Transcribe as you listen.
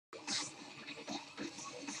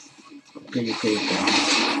Ok.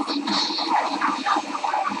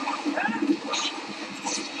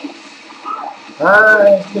 Ah,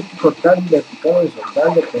 es que hay que cortar y le picado de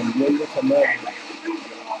soltar dependiendo esa madre.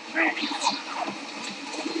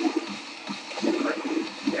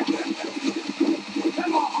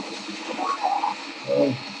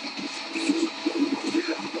 Ay.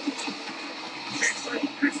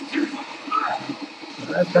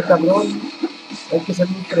 Ah, está cabrón. Hay que ser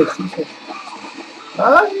muy preciso.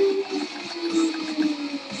 ¡Ay!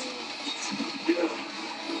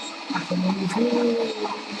 Se me inició.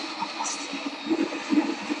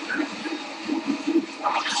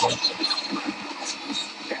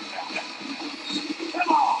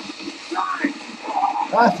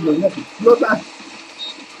 Ah, se me olvidó que explota.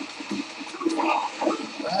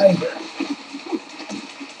 Ay,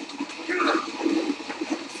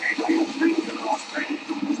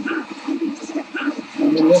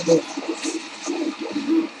 muy lejos.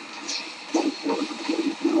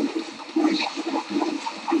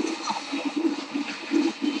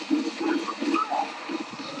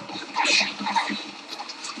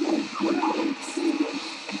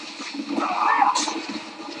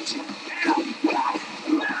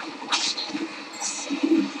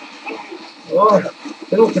 Oh,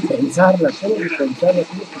 tengo que pensarla, tengo que ser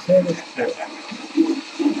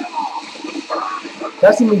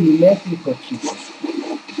casi milimétrico, chicos.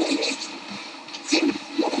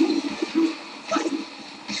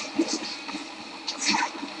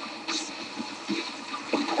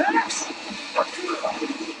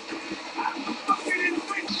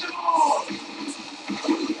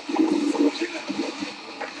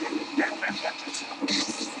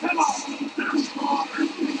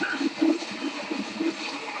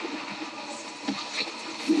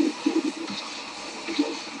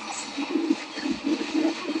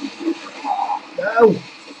 ¡Au!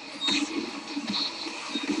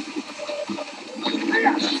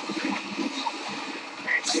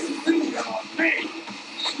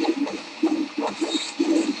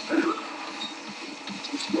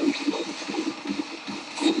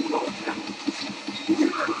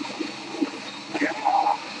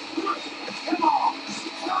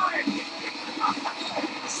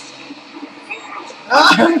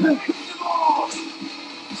 ¡Ah!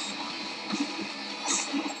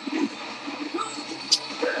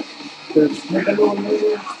 Pero explótalo, no.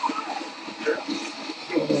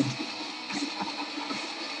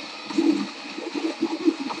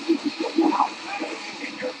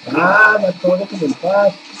 Ah, mató, déjame en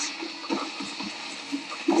paz.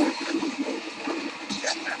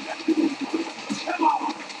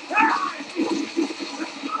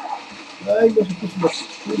 Ay, no se puso los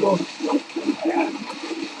escudos.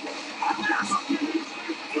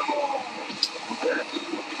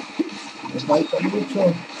 Me falta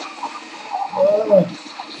mucho. Ah.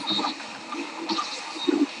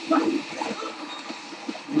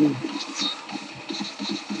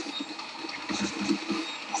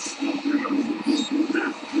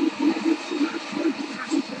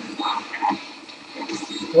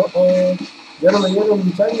 Oh. Ya no me dieron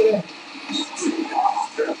mi sangre.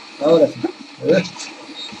 Ahora sí.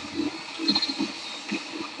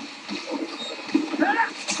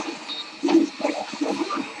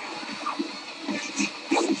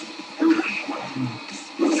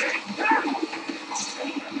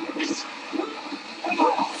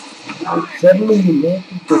 Ser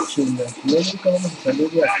milimétrico, chinga. No, nunca vamos a salir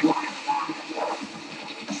de aquí.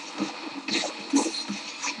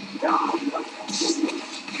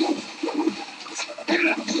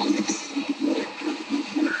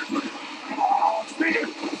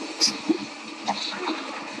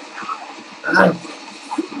 Ay.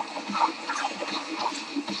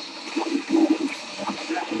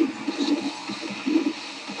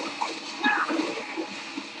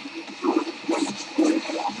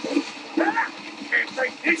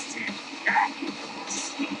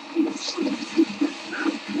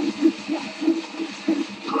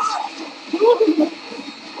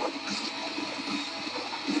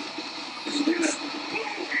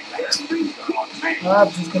 Ah,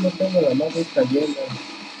 pues es que no tengo la mano esta llena.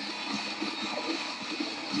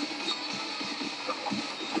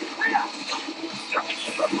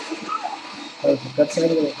 Para sacar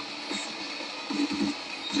sangre.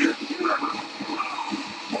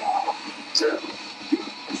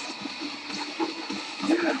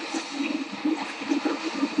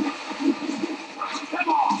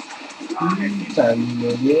 Tan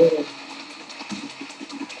me dieron.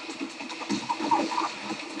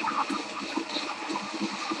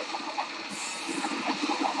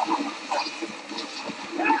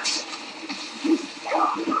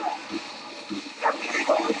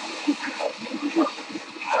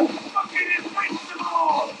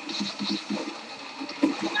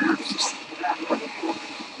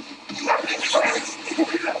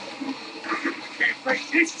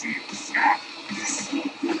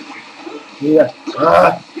 Mira.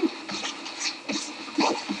 ¡Ah!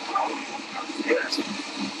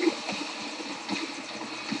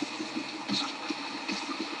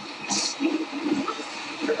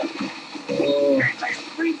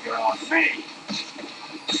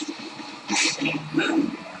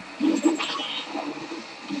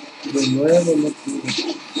 De nuevo no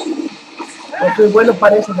pude. No soy bueno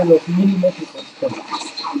para eso de los milimétricos.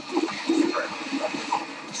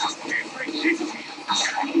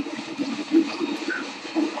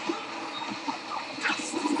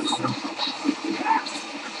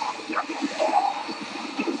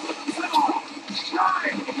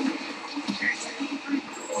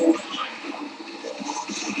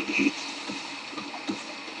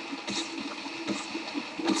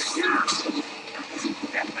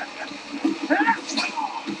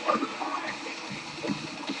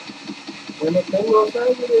 Yo no tengo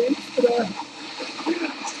sangre extra.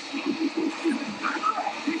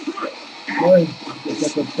 Ay, ya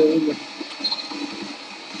se corté uno.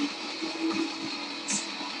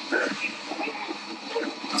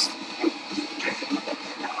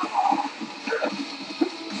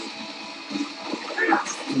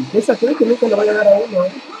 Esa creo que nunca le va a llegar a uno,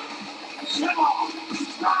 ¿eh?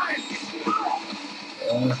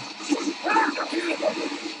 Ah.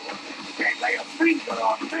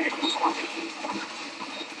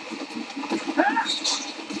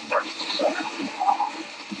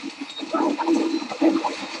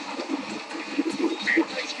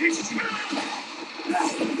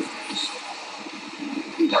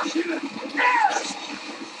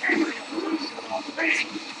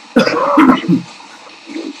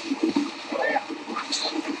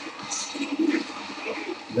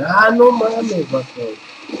 Ah, no mames, vato.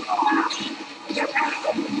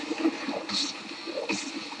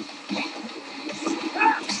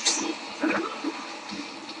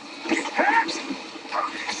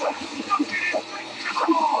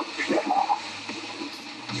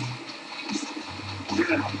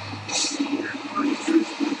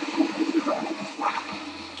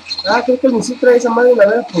 Ah, creo que el misil trae esa madre en la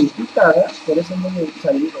vera puntita, ¿verdad? Por eso no me he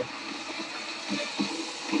salido.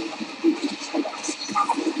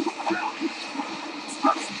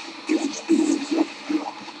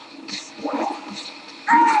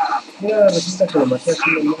 Mira, resulta que lo maté así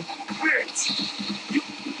nomás.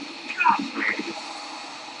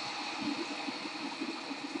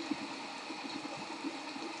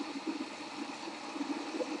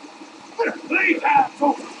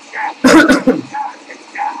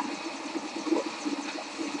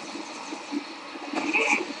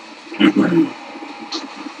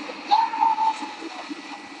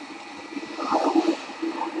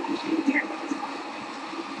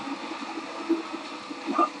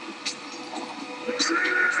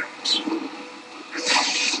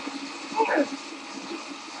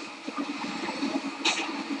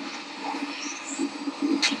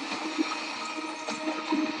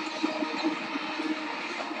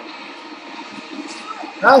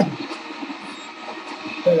 ¡Ay!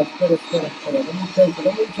 Espera, dame un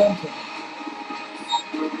chance.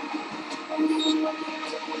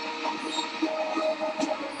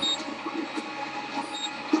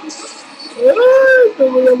 ¡Ay! ¡Te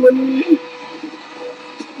voy a morir!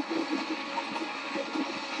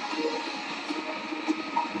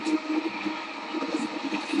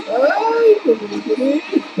 ¡Ay! ¡Te voy a morir!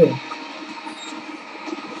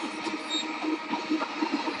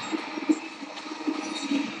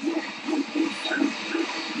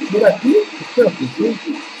 ¿Mira aquí? Espero que sí.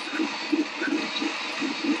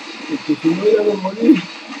 Porque si no, ya voy a morir.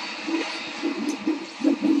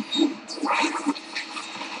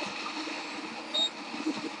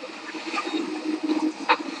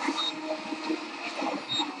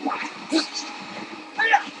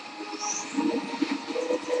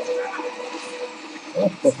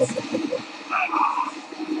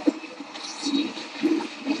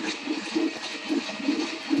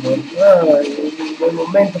 Ay, un buen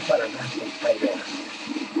momento para la batalla.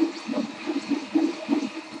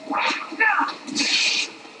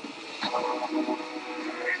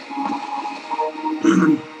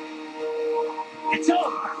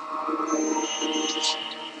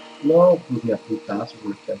 No, pues ni a putazos,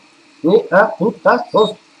 ni a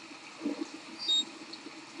putazos.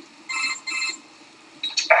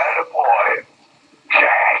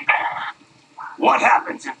 What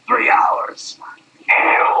happens in 3 hours?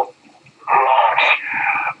 He'll launch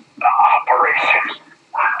Operation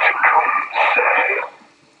Tecumseh.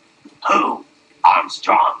 Who?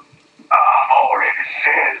 Armstrong? I've already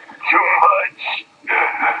said too much.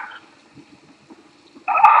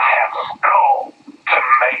 I have a call to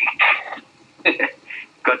make.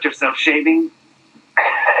 Got yourself shaving?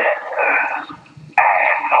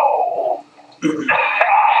 He's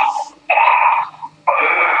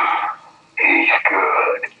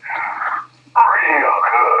good. Real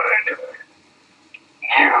good.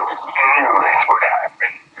 You knew this would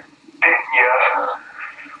happen, didn't you?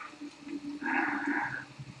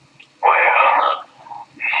 Well,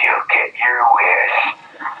 you get your wish.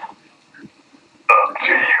 Up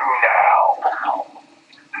to you now.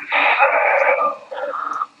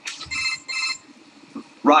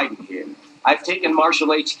 Riding here. I've taken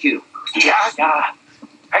Marshall HQ. Yeah.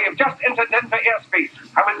 I have just entered Denver airspace.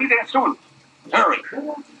 I will be there soon. Hurry.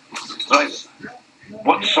 Listen,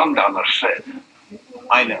 what Sundowner said.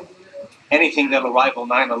 I know. Anything that'll rival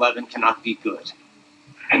 9/11 cannot be good.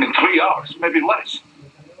 And in 3 hours, maybe less.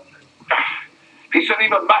 He said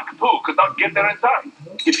even Mac Poo could not get there in time.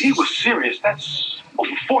 If he was serious, that's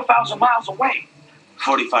over 4,000 miles away.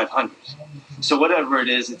 4,500. So whatever it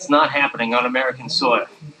is, it's not happening on American soil.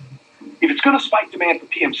 If it's going to spike demand for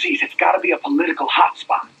PMCs, it's got to be a political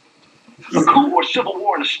hotspot. A coup or civil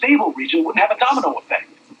war in a stable region wouldn't have a domino effect.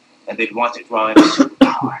 And they'd want it raw in a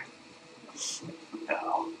superpower.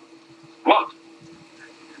 No. What?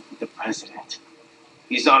 The president.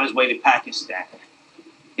 He's on his way to Pakistan.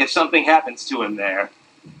 If something happens to him there...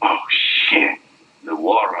 Oh, shit. The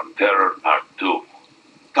War on Terror Part 2.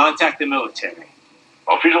 Contact the military.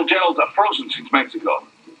 Official channels are frozen since Mexico.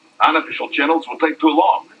 Unofficial channels will take too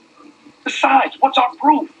long. Besides, what's our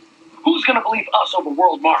proof? Who's going to believe us over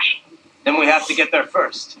World Marshal? Then we have to get there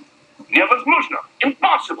first. Невозможно.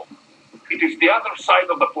 Impossible. It is the other side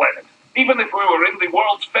of the planet. Even if we were in the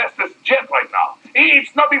world's fastest jet right now,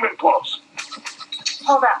 it's not even close.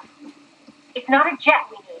 Hold up. It's not a jet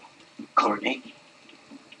we need. Courtney?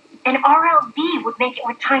 An RLV would make it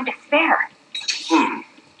with time to spare.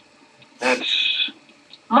 That's...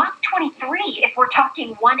 Mach 23 if we're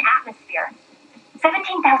talking 1 atmosphere.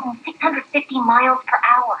 17,650 miles per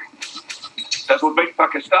hour. That would make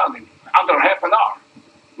Pakistan in under half an hour.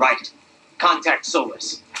 Right. Contact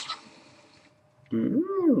Solis.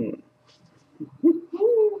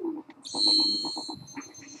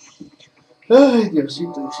 Ay,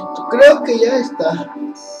 Diosito, Diosito. Creo que ya está.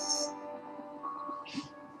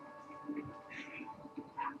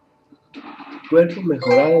 Cuerpo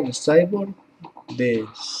mejorado de Cyborg.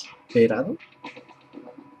 Desesperado.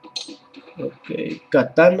 Ok.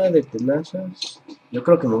 Katana de tenazas. Yo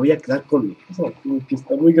creo que me voy a quedar con eso, que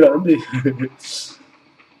está muy grande.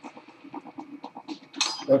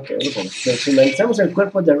 Ok, vamos a ver. Finalizamos el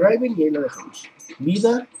cuerpo de Raven y ahí lo dejamos.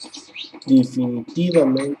 Vida.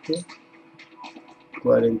 Definitivamente.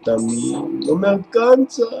 40,000. No me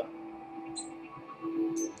alcanza.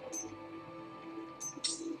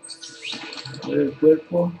 A ver el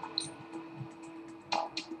cuerpo.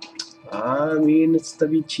 Ah, miren, esto está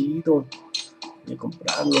bien chido. Voy a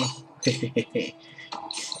comprarlo.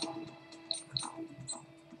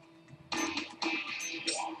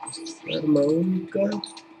 Arma única.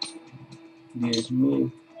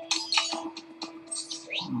 10,000.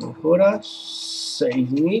 Mejoras.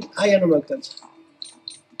 6,000. Ah, ya no me alcanza.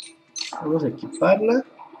 Vamos a equiparla.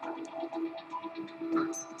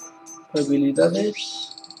 Habilidades.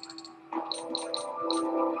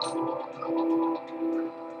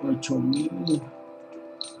 8,000.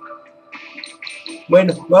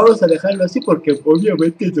 Bueno, vamos a dejarlo así porque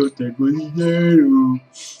obviamente no tengo dinero.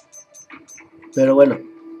 Pero bueno.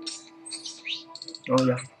 Oh,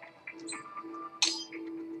 ya.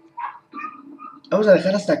 Vamos a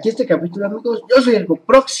dejar hasta aquí este capítulo, amigos. Yo soy el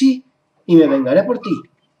Proxy y me vengaré por ti.